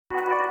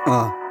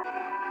А,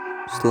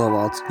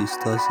 словацкий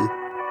Стасик.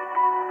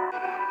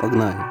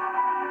 Погнали.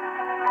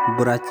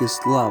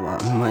 Братислава,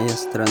 моя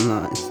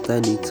страна,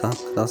 столица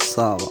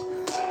красава.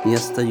 Я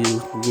стою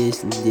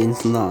здесь день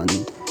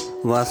знаний.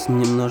 Вас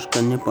немножко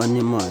не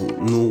понимаю,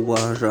 но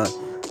уважай.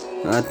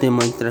 А ты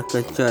мой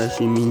качаешь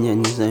и меня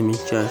не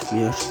замечаешь.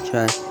 Пьешь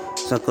чай,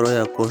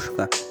 закрой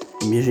окошко,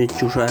 бежит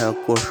чужая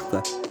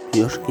кошка.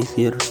 Пьешь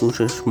кефир,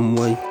 слушаешь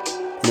мой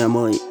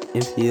прямой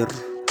эфир.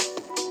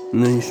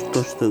 Ну и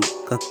что,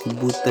 как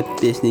будто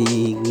песня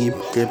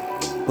Египте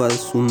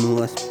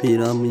посунулась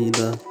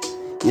пирамида.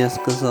 Я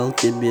сказал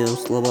тебе в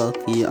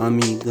Словакии,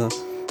 амиго.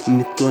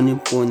 Никто не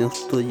понял,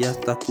 что я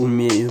так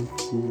умею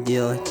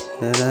делать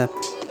рэп.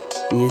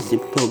 Если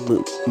кто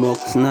бы мог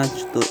знать,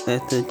 что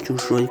это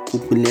чужой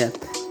куплет,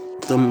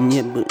 то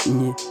мне бы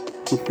не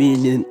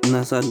купили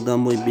назад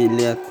домой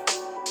билет.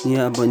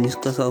 Я бы не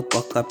сказал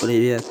пока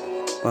привет,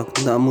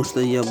 потому что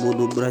я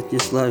буду в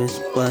Братиславе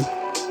спать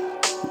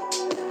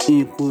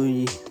и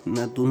курить,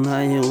 на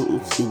Дунае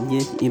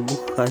сидеть и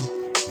бухать,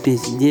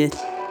 пиздеть,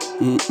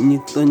 и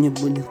никто не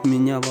будет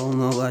меня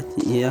волновать.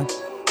 Я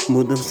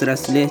буду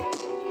взрослеть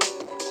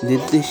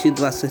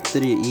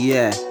 2023,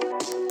 yeah.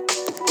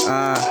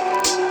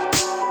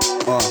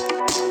 О.